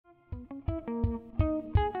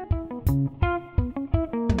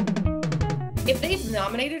If they've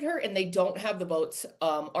nominated her and they don't have the votes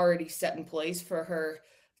already set in place for her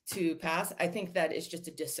to pass, I think that is just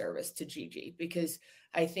a disservice to Gigi, because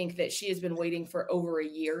I think that she has been waiting for over a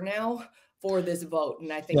year now for this vote,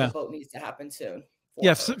 and I think the vote needs to happen soon.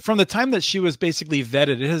 Yeah, from the time that she was basically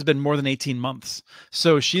vetted, it has been more than 18 months.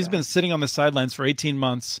 So she's been sitting on the sidelines for 18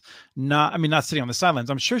 months. Not sitting on the sidelines.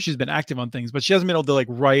 I'm sure she's been active on things, but she hasn't been able to like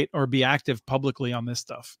write or be active publicly on this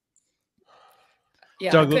stuff.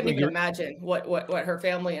 Yeah, Doug, I couldn't even imagine what her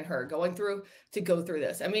family and her going through to go through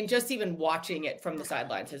this. I mean, just even watching it from the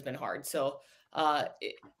sidelines has been hard. So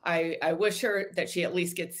I wish her that she at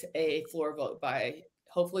least gets a floor vote by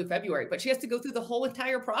hopefully February, but she has to go through the whole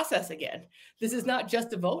entire process again. This is not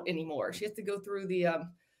just a vote anymore. She has to go through the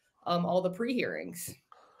all the pre-hearings.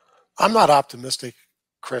 I'm not optimistic,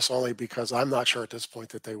 Chris, only because I'm not sure at this point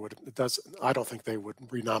that they would. I don't think they would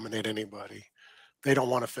renominate anybody. They don't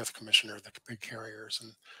want a fifth commissioner, the big carriers,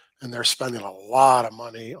 and they're spending a lot of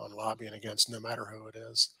money on lobbying against no matter who it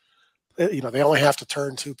is. You know, they only have to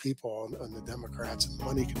turn two people on the Democrats, and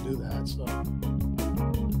money can do that. So.